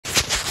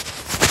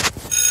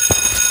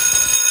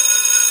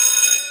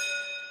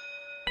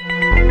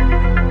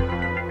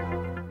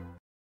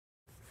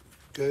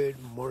Good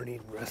morning,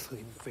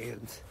 wrestling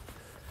fans.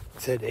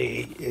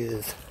 Today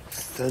is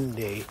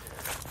Sunday,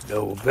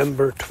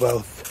 November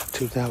 12th,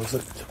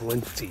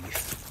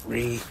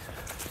 2023.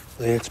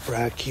 Lance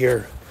Brock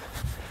here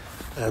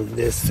on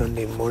this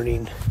Sunday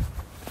morning,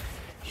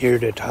 here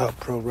to talk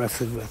pro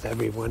wrestling with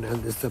everyone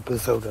on this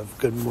episode of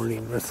Good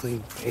Morning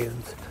Wrestling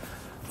Fans.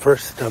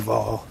 First of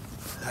all,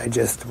 I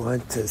just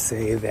want to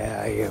say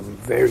that I am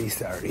very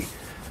sorry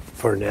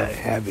for not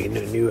having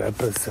a new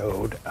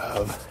episode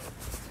of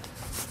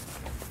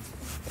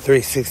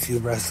 360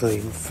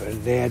 Wrestling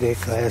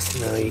Fanatic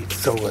last night,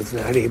 so was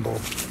not able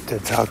to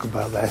talk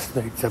about last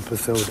night's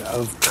episode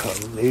of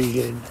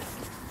Collision.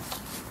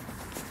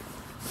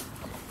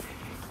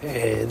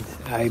 And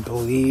I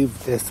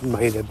believe this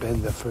might have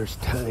been the first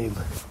time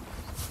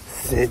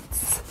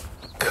since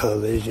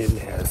Collision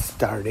has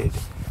started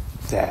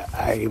that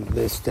I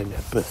missed an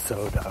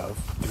episode of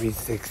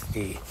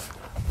 360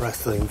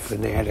 Wrestling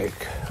Fanatic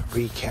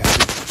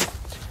recapping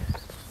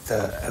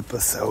the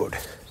episode.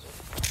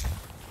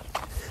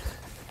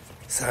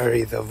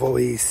 Sorry, the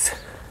voice,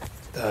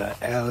 the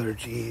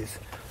allergies,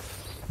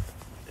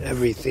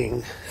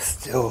 everything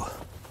still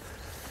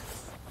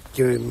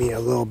giving me a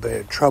little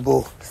bit of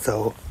trouble.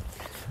 So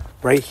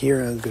right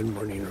here on Good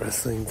Morning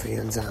Wrestling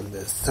Fans on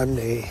this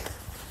Sunday,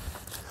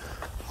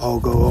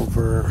 I'll go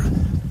over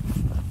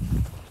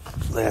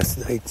last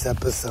night's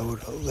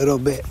episode a little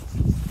bit.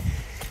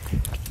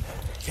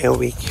 And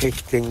we kick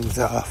things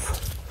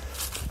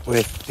off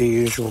with the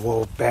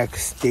usual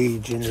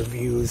backstage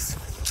interviews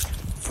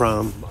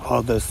from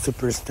all the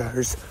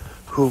superstars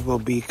who will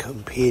be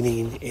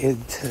competing in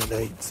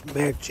tonight's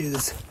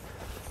matches.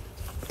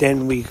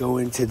 Then we go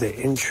into the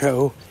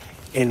intro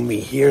and we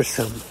hear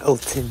some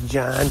Elton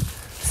John.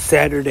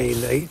 Saturday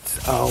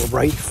nights, all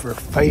right for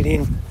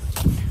fighting,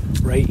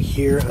 right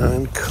here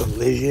on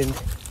Collision.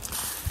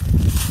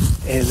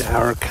 And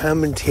our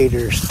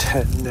commentators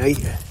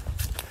tonight,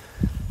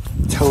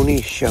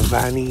 Tony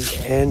Schiavone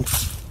and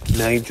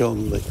Nigel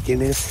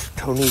McGuinness.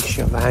 Tony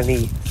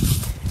Schiavone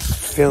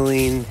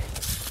filling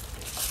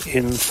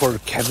in for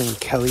Kevin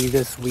Kelly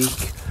this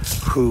week,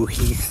 who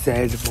he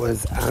said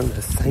was on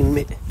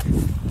assignment.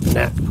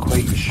 Not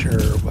quite sure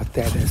what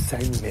that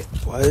assignment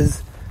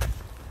was.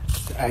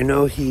 I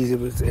know he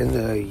was in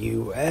the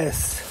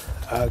U.S.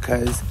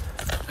 Because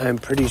I'm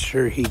pretty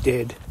sure he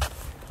did.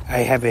 I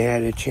haven't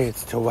had a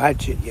chance to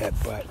watch it yet,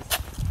 but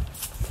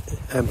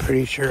I'm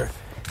pretty sure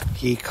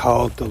he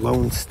called the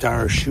Lone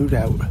Star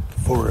Shootout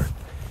for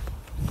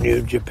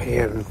New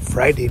Japan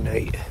Friday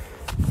night.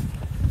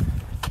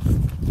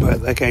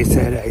 But like I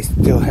said, I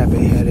still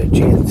haven't had a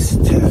chance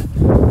to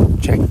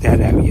check that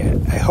out yet.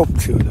 I hope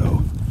to,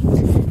 though.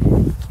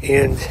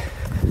 And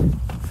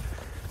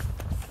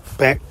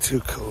back to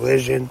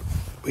Collision,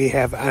 we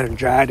have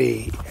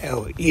Andrade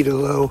El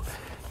Idolo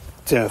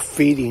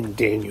defeating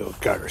Daniel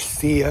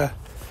Garcia.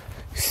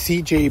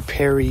 CJ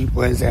Perry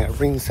was at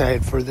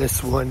ringside for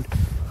this one,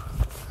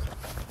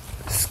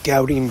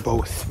 scouting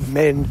both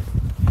men.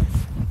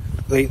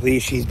 Lately,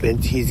 she's been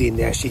teasing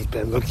that she's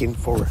been looking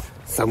for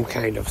some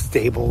kind of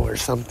stable or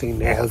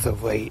something as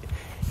of late.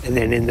 And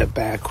then in the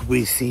back,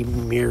 we see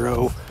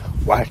Miro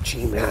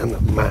watching on the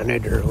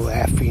monitor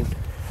laughing.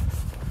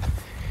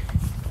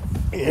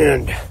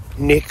 And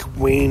Nick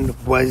Wayne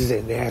was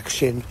in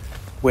action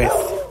with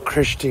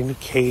Christian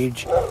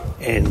Cage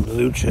and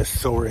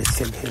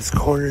Luchasaurus in his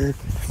corner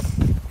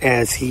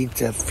as he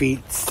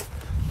defeats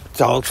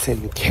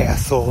Dalton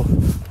Castle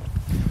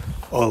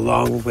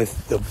along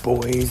with the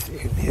boys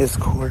in his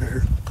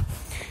corner.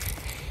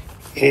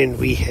 And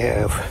we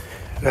have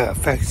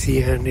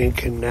Faxian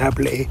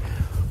Incunable,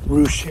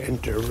 Rush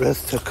and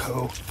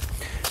Deristico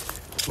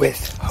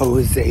with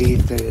Jose,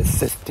 the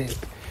assistant,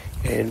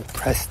 and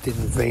Preston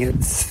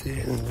Vance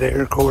in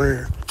their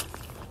corner.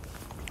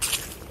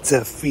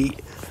 Defeat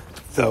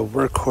the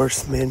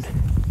Workhorsemen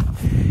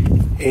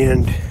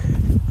and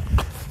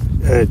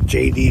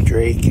J.D.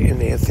 Drake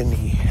and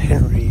Anthony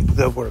Henry,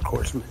 the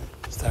Workhorsemen.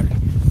 Sorry.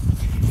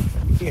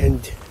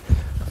 And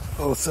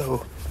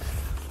also,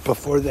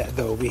 before that,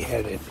 though, we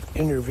had an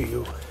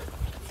interview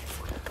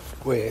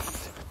where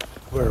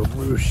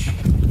Rush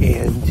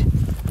and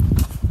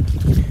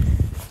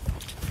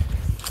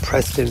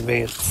Preston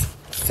Vance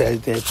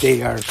said that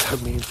they are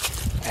coming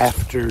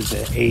after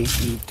the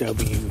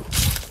AEW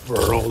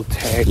World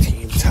Tag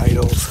Team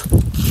titles.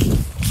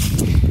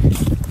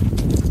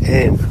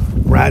 And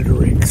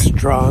Roderick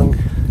Strong,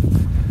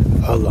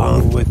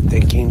 along with the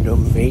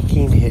Kingdom,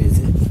 making his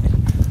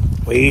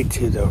way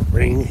to the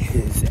ring,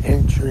 his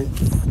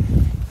entrance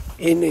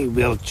in a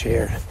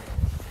wheelchair,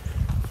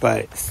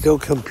 but still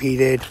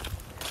competed,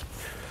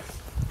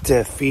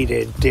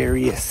 defeated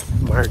Darius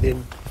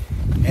Martin,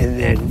 and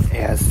then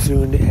as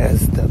soon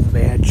as the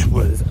match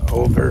was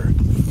over,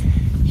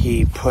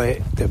 he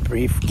put the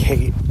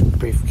briefcase,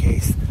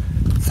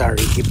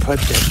 he put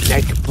the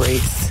neck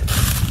brace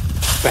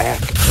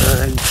back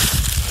on,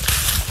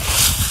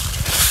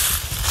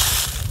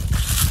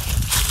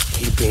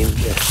 keeping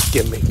this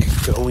gimmick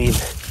going.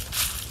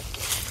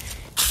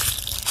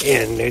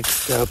 And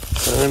next up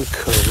on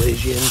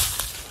Collision,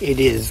 It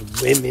is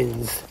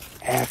women's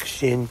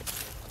action,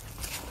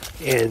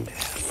 and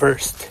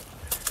first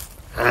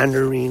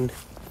honoring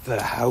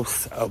the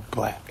House of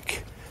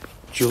Black.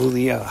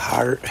 Julia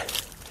Hart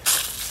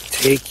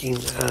taking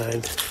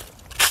on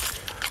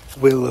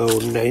Willow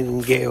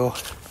Nightingale.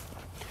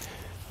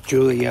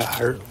 Julia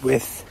Hart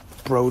with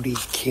Brody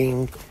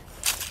King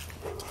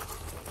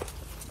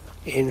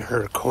in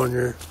her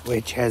corner,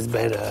 which has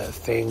been a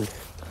thing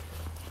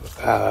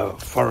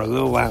for a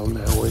little while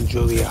now. When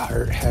Julia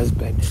Hart has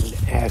been in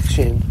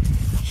action,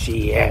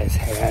 she has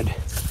had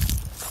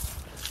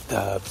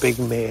the big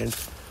man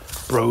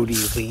Brody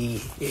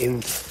Lee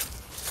in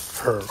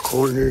her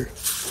corner,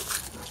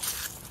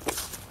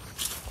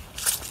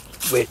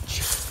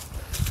 which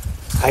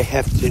I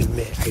have to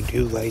admit I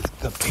do like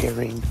the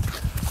pairing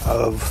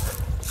of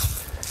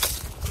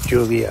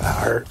Julia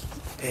Hart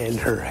and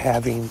her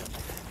having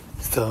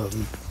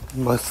some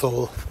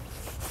muscle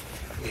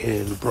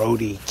and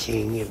Brody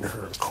King in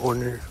her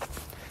corner.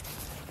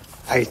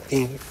 I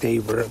think they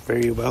work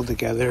very well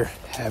together,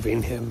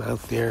 having him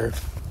out there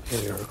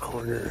in her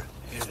corner.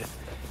 And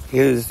he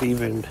was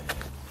even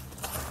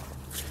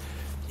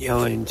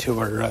yelling to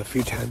her a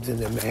few times in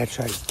the match,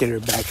 like, get her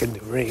back in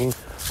the ring,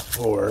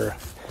 or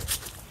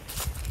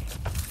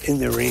in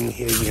the ring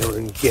he'd yell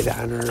and get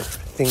on her,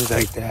 things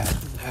like that.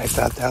 I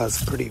thought that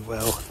was pretty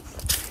well.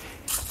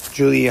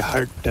 Julia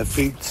Hart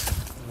defeats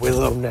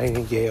Willow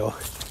Nightingale,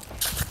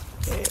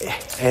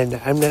 and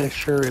I'm not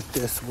sure if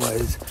this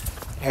was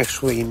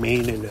actually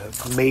made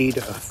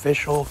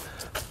official,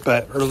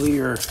 but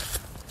earlier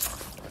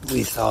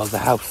we saw the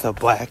House of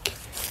Black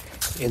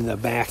in the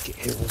back,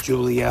 and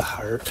Julia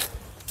Hart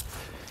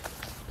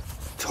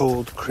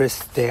told Chris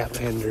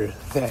Statlander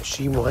that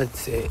she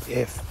wants it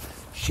if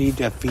she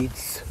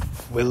defeats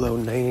Willow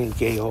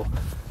Nightingale,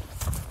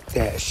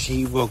 that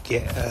she will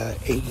get a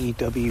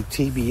AEW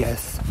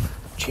TBS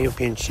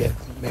championship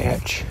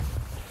match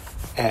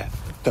at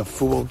the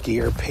Full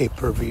Gear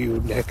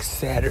pay-per-view next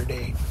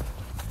Saturday.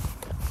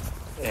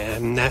 And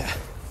I'm not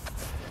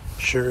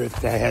sure if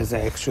that has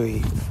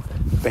actually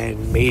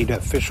been made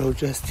official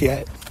just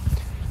yet,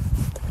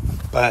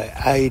 but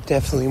I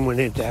definitely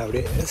wouldn't doubt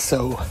it.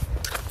 So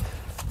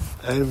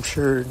I'm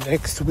sure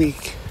next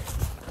week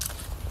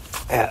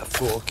at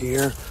Full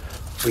Gear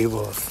we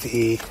will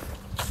see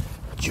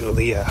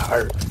Julia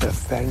Hart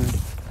defend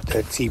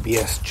the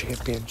TBS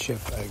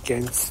championship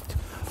against,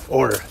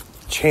 or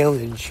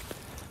challenge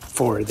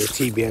for the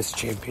TBS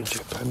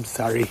championship,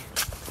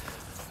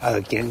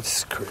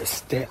 against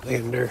Chris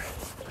Statlander.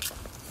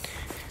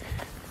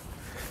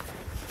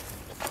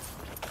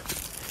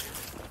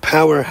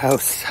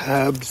 Powerhouse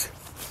Hobbs,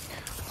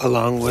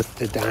 along with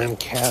the Don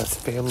Callis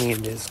family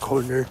in his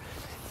corner,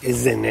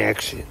 is in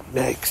action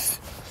next.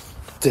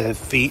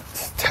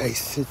 Defeats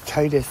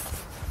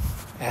Titus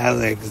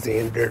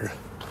Alexander.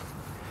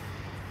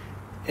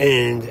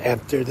 And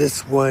after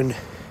this one,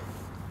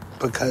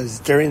 because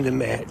during the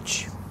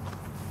match,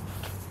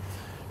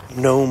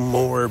 No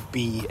More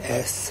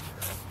BS,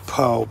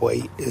 Paul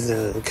White is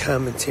in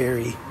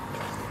commentary,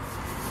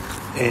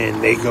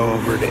 and they go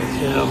over to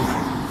him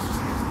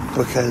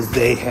because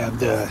they have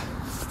the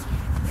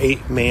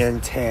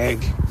 8-man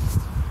tag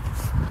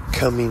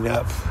coming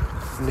up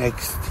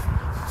next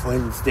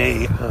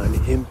Wednesday on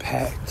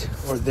Impact,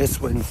 or this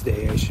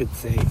Wednesday I should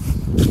say,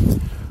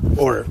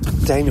 or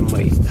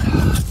Dynamite.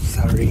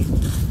 Sorry,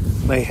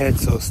 my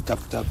head's so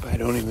stuffed up I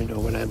don't even know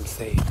what I'm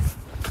saying.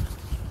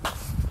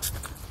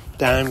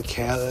 Don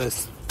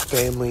Callis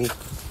family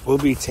will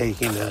be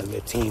taking on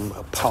the team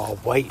of Paul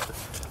White,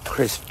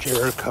 Chris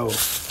Jericho,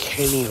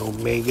 Kenny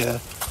Omega,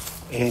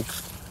 and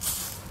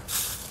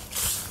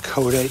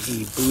Kota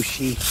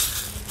Ibushi.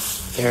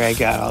 There, I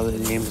got all the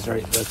names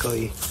right,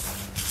 luckily.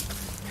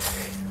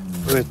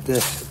 With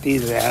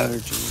these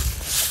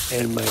allergies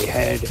and my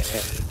head and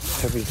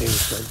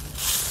everything's been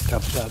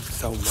stuffed up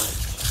so much.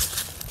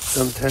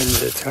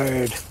 Sometimes it's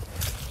hard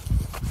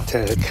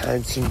to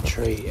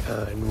concentrate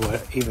on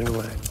what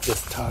I'm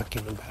just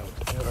talking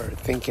about or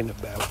thinking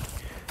about.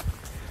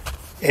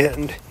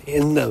 And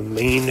in the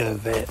main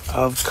event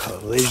of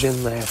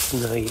Collision last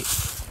night,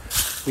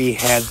 we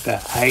had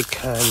the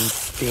Icon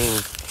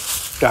Sting,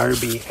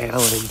 Darby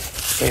Allin,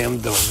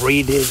 and the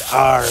Rated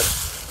R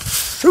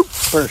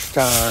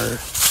Superstar.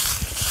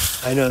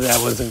 I know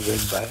that wasn't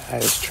good, but I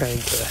was trying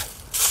to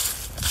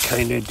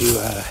kind of do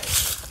a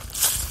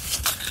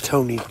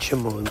Tony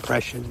Chimmel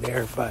impression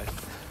there, but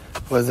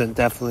wasn't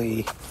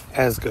definitely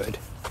as good.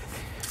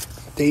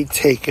 They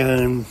take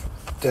on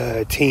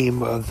the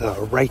team of the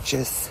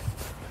Righteous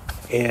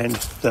and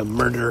the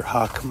Murder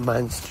Hawk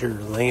Monster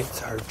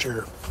Lance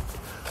Archer,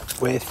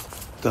 with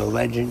the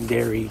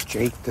legendary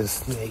Jake the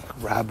Snake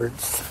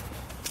Roberts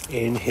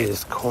in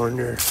his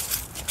corner.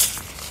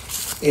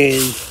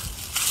 And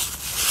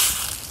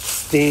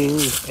Sting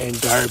and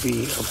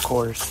Darby, of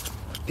course,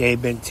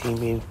 they've been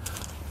teaming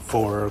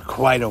for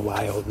quite a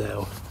while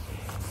now.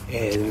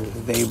 And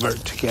they work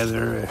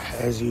together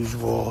as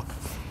usual.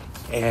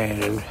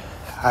 And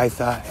I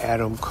thought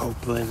Adam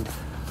Copeland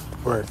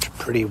worked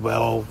pretty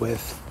well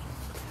with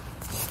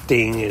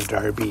Sting and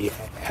Darby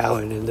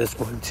Allin in this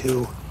one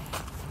too.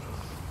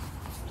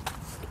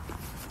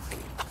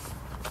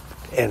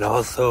 And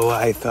also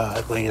I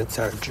thought Lance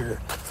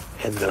Archer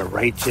and the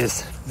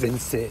Righteous,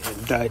 Vincent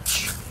and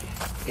Dutch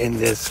in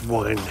this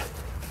one,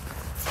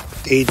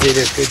 they did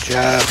a good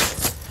job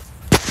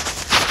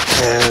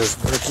as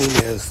working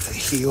as the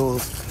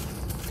heels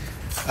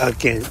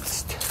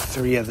against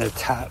three of the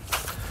top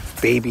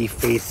baby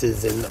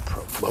faces in the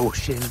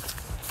promotion.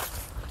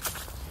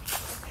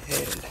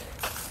 And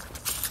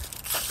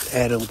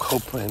Adam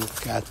Copeland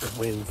got the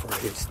win for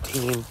his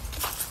team.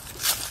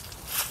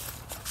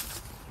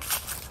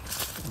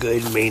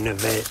 Good main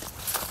event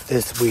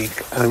this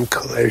week on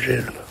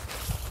Collision.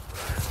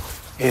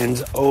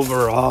 And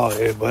overall,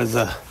 it was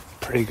a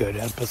pretty good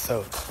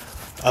episode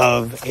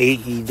of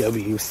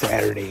AEW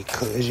Saturday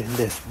Collision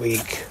this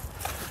week.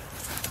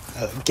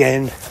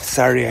 Again,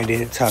 sorry I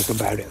didn't talk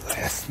about it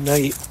last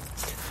night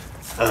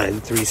on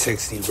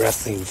 360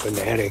 Wrestling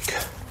Fanatic.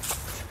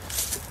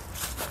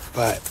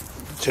 But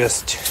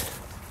just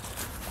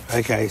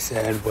like I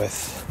said,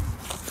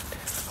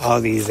 with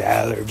all these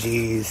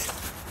allergies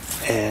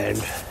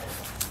and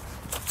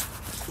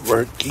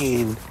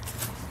working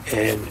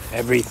and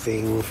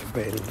everything,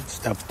 been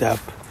stuffed up,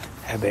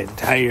 have been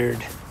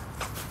tired.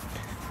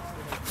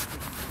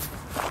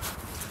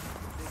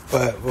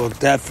 But we'll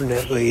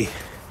definitely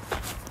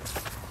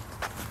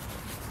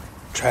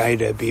try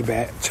to be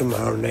back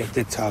tomorrow night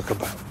to talk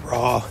about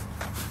Raw.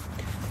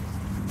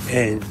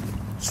 And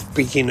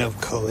speaking of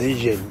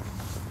Collision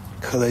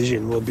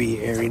will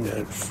be airing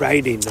on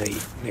Friday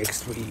night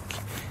next week.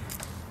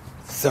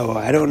 So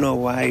I don't know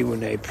why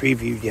when I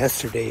previewed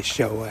yesterday's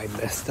show I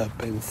messed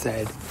up and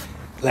said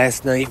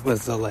last night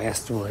was the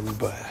last one,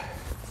 but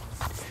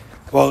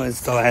well,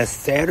 it's the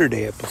last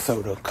Saturday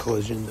episode of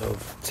Collision though,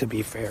 to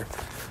be fair.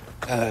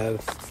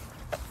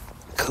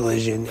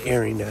 Collision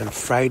airing on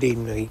Friday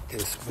night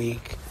this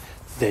week,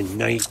 the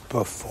night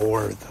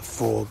before the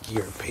Full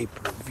Gear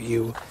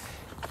pay-per-view,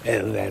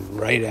 and then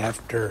right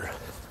after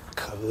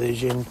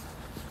Collision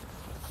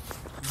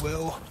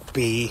will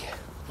be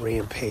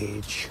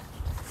Rampage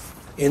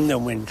in the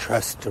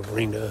Wintrust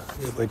Arena,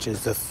 which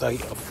is the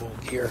site of Full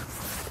Gear.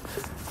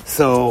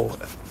 So,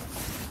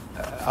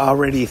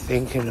 already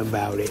thinking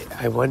about it,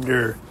 I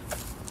wonder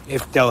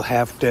if they'll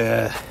have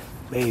to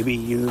maybe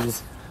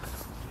use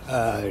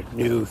a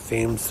new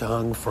theme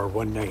song for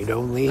One Night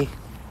Only.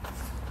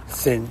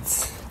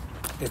 Since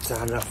it's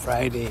on a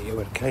Friday, it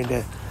would kind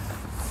of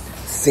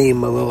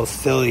seem a little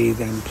silly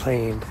than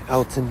playing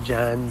Elton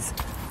John's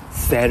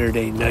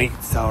Saturday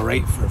Night's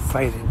Alright for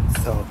Fighting.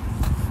 So,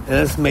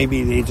 unless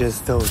maybe they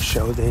just don't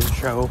show the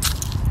intro,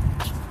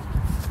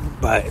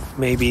 but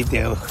maybe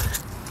they'll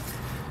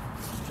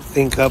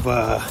think of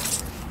a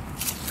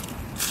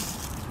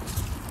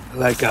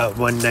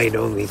One Night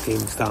Only theme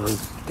song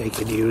they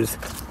could use,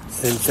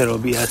 since it'll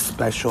be a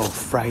special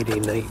Friday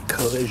night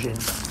Collision.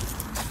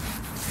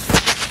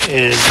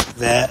 And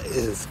that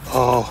is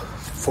all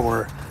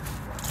for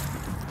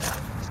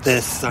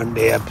this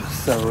Sunday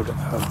episode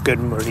of Good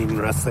Morning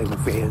Wrestling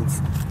Fans.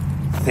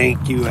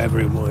 Thank you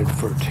everyone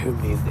for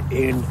tuning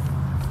in.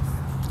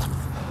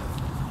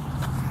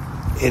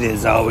 It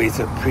is always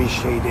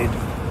appreciated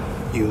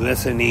you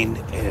listening,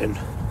 and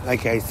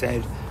like I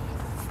said,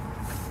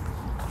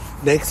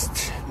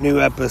 next new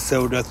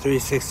episode of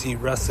 360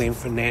 Wrestling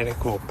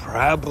Fanatic will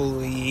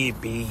probably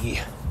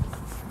be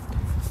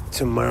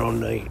tomorrow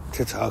night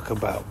to talk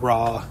about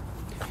Raw,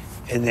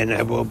 and then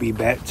I will be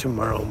back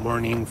tomorrow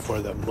morning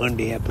for the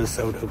Monday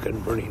episode of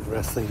Good Morning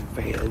Wrestling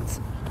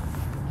Fans,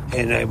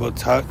 and I will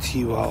talk to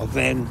you all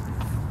then.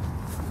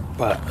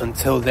 But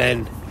until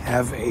then,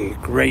 have a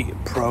great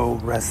pro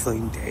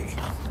wrestling day.